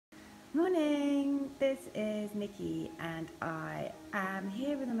Morning, this is Nikki and I am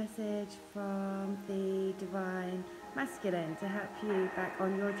here with a message from the Divine Masculine to help you back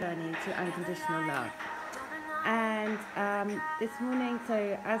on your journey to unconditional love. And this morning,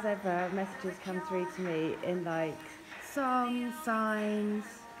 so as ever, messages come through to me in like songs, signs,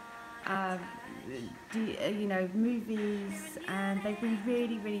 uh, movies, and they've been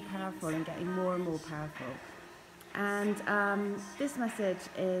really, really powerful and getting more and more powerful. And this message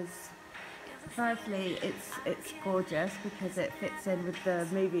is, firstly, it's gorgeous because it fits in with the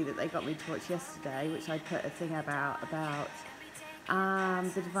movie that they got me to watch yesterday, which I put a thing about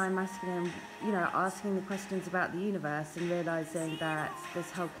the divine masculine, asking the questions about the universe and realizing that this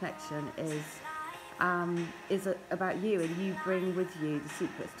whole connection is about you, and you bring with you the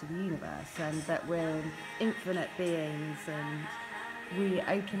secrets to the universe, and that we're infinite beings, and we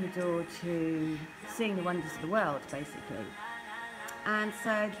open the door to seeing the wonders of the world, basically. And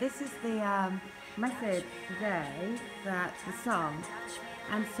so this is the message today, that's the song.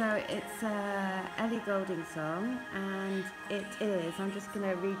 And so it's a Ellie Goulding song, and it is, I'm just going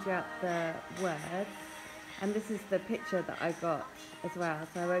to read you out the words. And this is the picture that I got as well.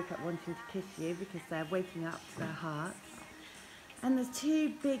 So I woke up wanting to kiss you because they're waking up to their hearts. And there's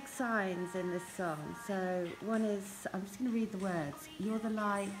two big signs in this song. So one is, I'm just going to read the words. You're the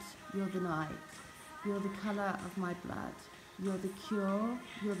light, you're the night. You're the colour of my blood. You're the cure,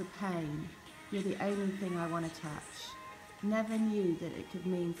 you're the pain. You're the only thing I want to touch. Never knew that it could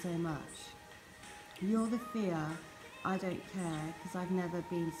mean so much. You're the fear, I don't care, because I've never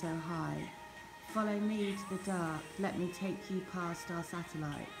been so high. Follow me to the dark, let me take you past our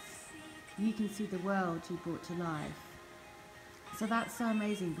satellites. You can see the world you brought to life. So that's so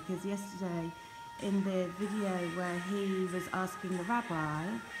amazing, because yesterday in the video where he was asking the rabbi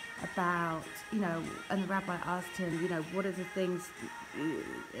about, and the rabbi asked him, what are the things,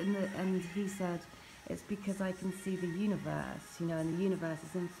 and he said, it's because I can see the universe, and the universe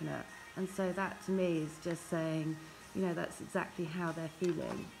is infinite. And so that to me is just saying, that's exactly how they're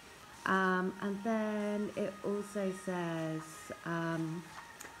feeling. And then it also says,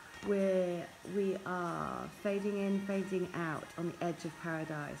 we are fading in, fading out on the edge of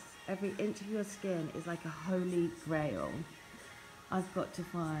paradise. Every inch of your skin is like a holy grail I've got to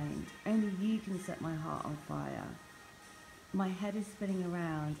find. Only you can set my heart on fire. My head is spinning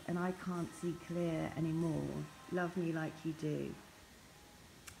around and I can't see clear anymore. Love me like you do.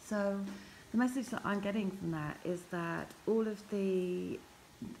 So the message that I'm getting from that is that all of the,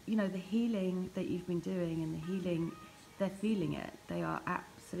 the healing that you've been doing, and the healing, they're feeling it. They are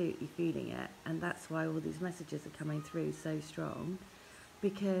absolutely feeling it. And that's why all these messages are coming through so strong,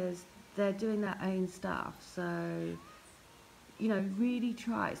 because they're doing their own stuff. So, really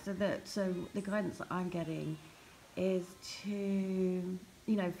try. So the guidance that I'm getting is to,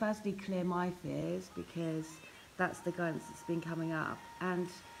 firstly clear my fears, because that's the guidance that's been coming up. And,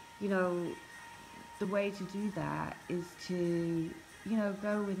 the way to do that is to,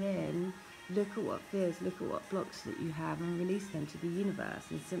 go within, look at what fears, look at what blocks that you have, and release them to the universe,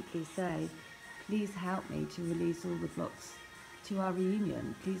 and simply say, please help me to release all the blocks to our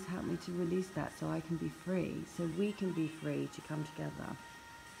reunion. Please help me to release that so I can be free, so we can be free to come together.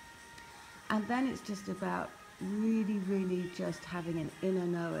 And then it's just about really, really just having an inner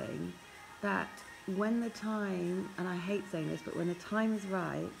knowing that when the time, and I hate saying this, but when the time is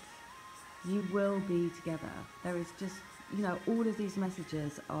right, you will be together. There is just, all of these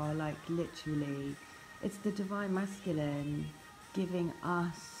messages are like literally, it's the divine masculine giving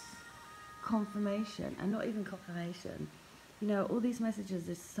us confirmation, and not even confirmation. All these messages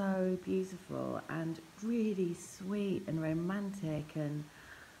are so beautiful and really sweet and romantic, and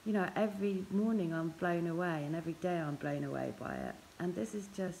every morning I'm blown away, and every day I'm blown away by it. And this is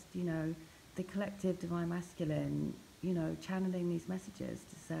just, the collective divine masculine, channeling these messages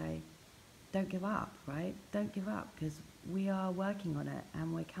to say, don't give up, right? Don't give up, because we are working on it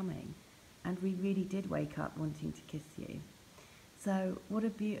and we're coming. And we really did wake up wanting to kiss you. So what a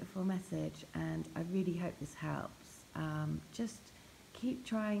beautiful message, and I really hope this helps. Just keep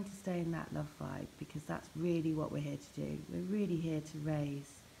trying to stay in that love vibe, because that's really what we're here to do. We're really here to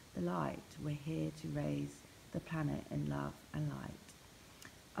raise the light. We're here to raise the planet in love and light.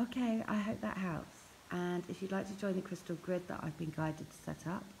 Okay, I hope that helps. And if you'd like to join the crystal grid that I've been guided to set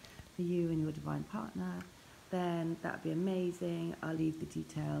up for you and your divine partner, then that'd be amazing. I'll leave the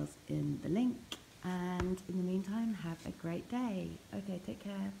details in the link. And in the meantime, have a great day. Okay, take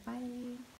care. Bye.